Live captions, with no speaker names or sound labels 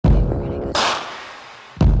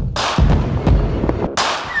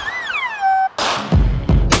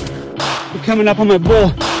coming up on my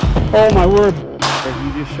bull. Oh my word.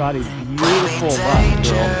 You just shot a beautiful buck,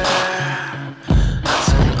 girl.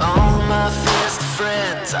 All my fears to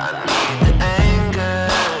friends, I need the anger.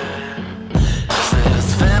 'Cause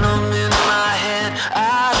there's venom in my head,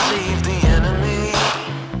 I leave the enemy.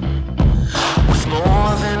 With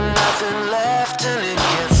more than nothing left and it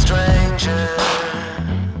gets stranger.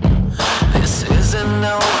 This isn't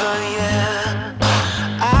over yet.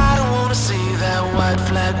 I don't wanna see that white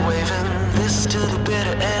flag waving. This is to the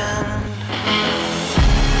bitter end.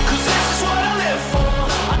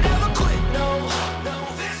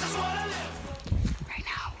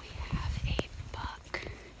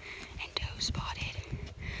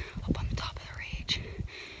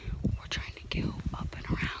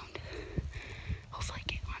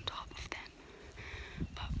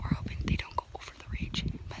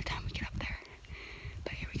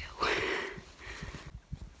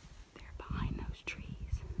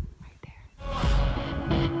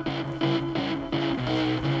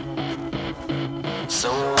 So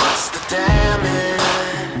what's the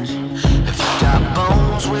damage? If you got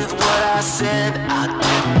bones with what I said, I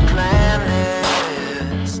didn't plan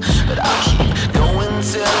this, but I'll keep going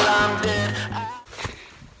till I'm dead.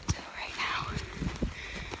 So right now,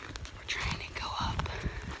 we're trying to go up.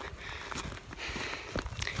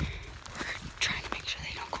 We're trying to make sure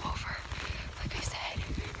they don't go over, like I said.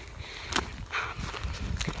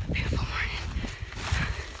 Beautiful morning.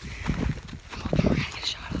 I'm hoping we're gonna get a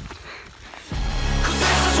shot of them.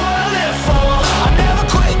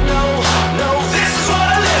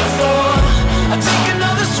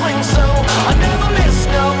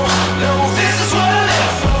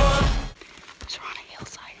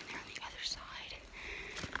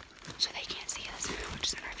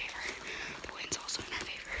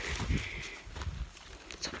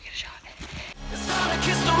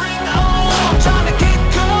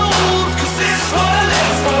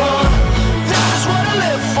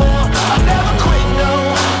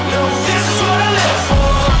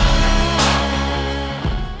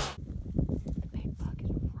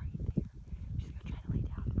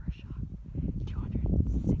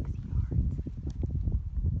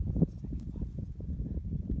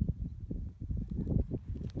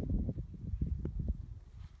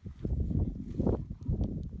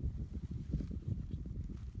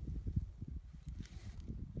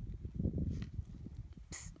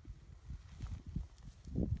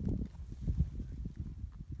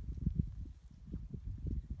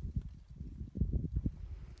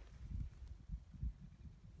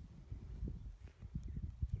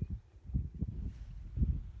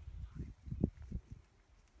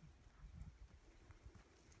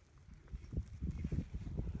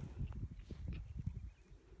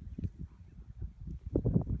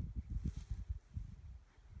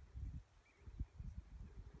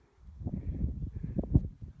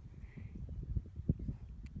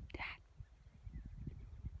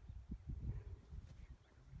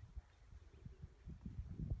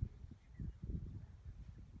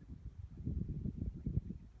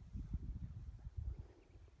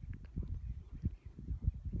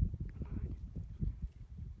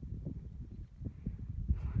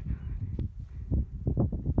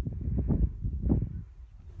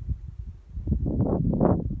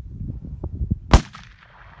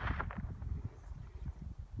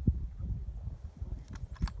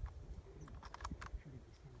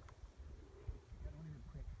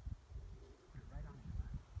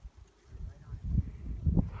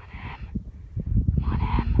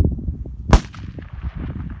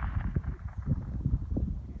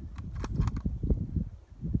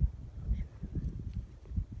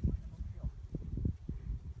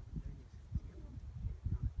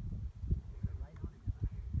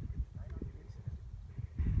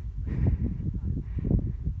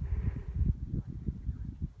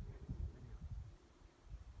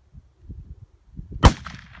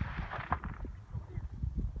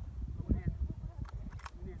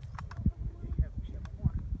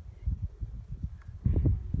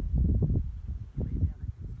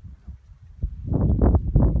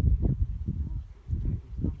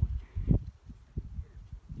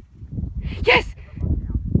 Yes!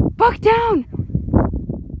 Buck down!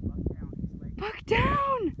 Buck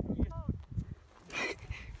down!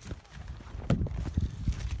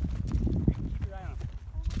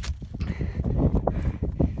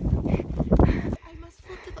 I must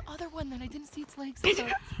flip to the other one then. I didn't see its legs.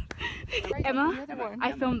 Right, Emma,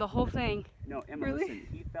 I filmed the whole thing. No, Emma, really? Listen,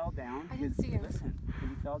 he fell down. I didn't see him. Listen, when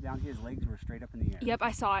he fell down, his legs were straight up in the air. Yep,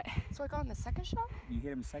 I saw it. So I got on the second shot? You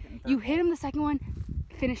hit him second and third. You hit him the second one,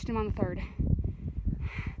 finished him on the third.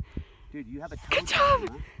 Dude, you have a Good job.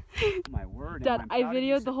 Oh my word. Dad, Emma, I I'm proud of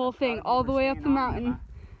you. videoed the whole I'm proud thing of you all for the way up staying the on, mountain. Emma.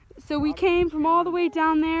 So we came from all the way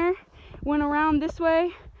down there, went around this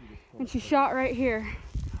way, and she shot right here.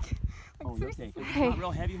 Oh, okay. It's Hey, not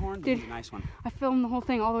real heavy horn, but dude, he's a nice one. I filmed the whole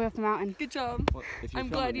thing all the way up the mountain. Good job. Well, if you're I'm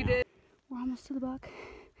filming glad you now. did. We're almost to the buck.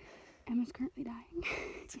 Emma's currently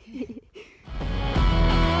dying.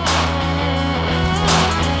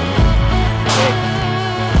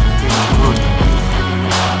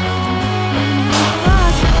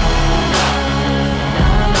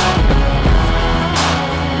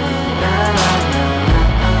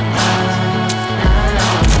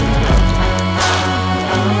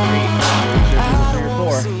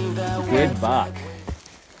 Good buck.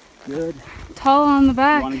 Good. Tall on the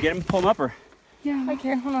back. You want to get him, pull him up, or? Yeah.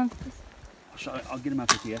 Okay, hold on. I'll get him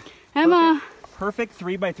up with you. Emma. Perfect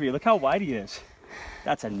 3x3. Look how wide he is.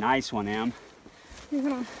 That's a nice one, Em. Here,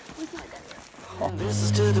 hold on. This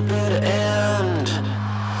is to the better end.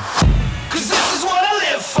 Cause this is what I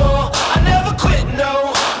live for. I never quit,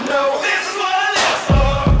 no, no. This is what I live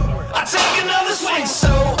for. I take another swing, so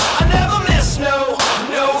I never miss, no,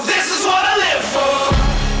 no. This is what I live for.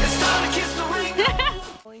 It's time to kiss the ring.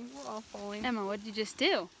 We're all falling. Emma, what did you just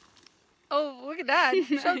do? Oh, look at Dad.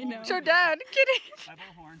 Show Dad. Kidding.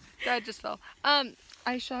 Dad just fell.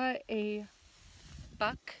 I shot a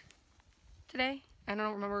buck today. I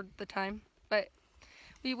don't remember the time, but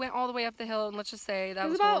we went all the way up the hill, and let's just say that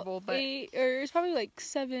was horrible. But it was probably like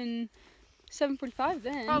 7:45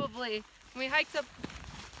 then. probably when we hiked up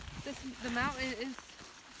the mountain is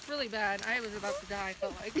really bad. I was about to die. I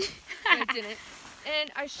felt like, and I didn't. And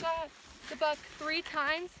I shot the buck 3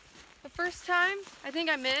 times. The first time, I think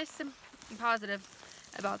I missed. I'm positive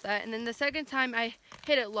about that. And then the second time, I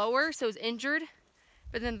hit it lower, so it was injured.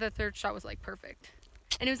 But then the third shot was like perfect.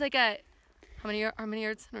 And it was like at how many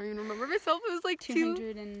yards? I don't even remember myself. It was like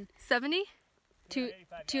 270.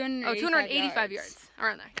 285 yards.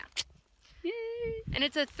 Around there. Yeah. Yay. And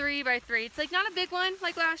it's a 3x3. It's like not a big one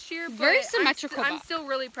like last year, but Very symmetrical I'm buck. still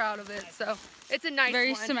really proud of it. So it's a nice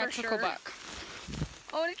Very one. symmetrical for sure. buck.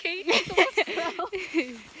 Oh, and Kate. It's almost fell.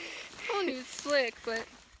 Oh, new slick, but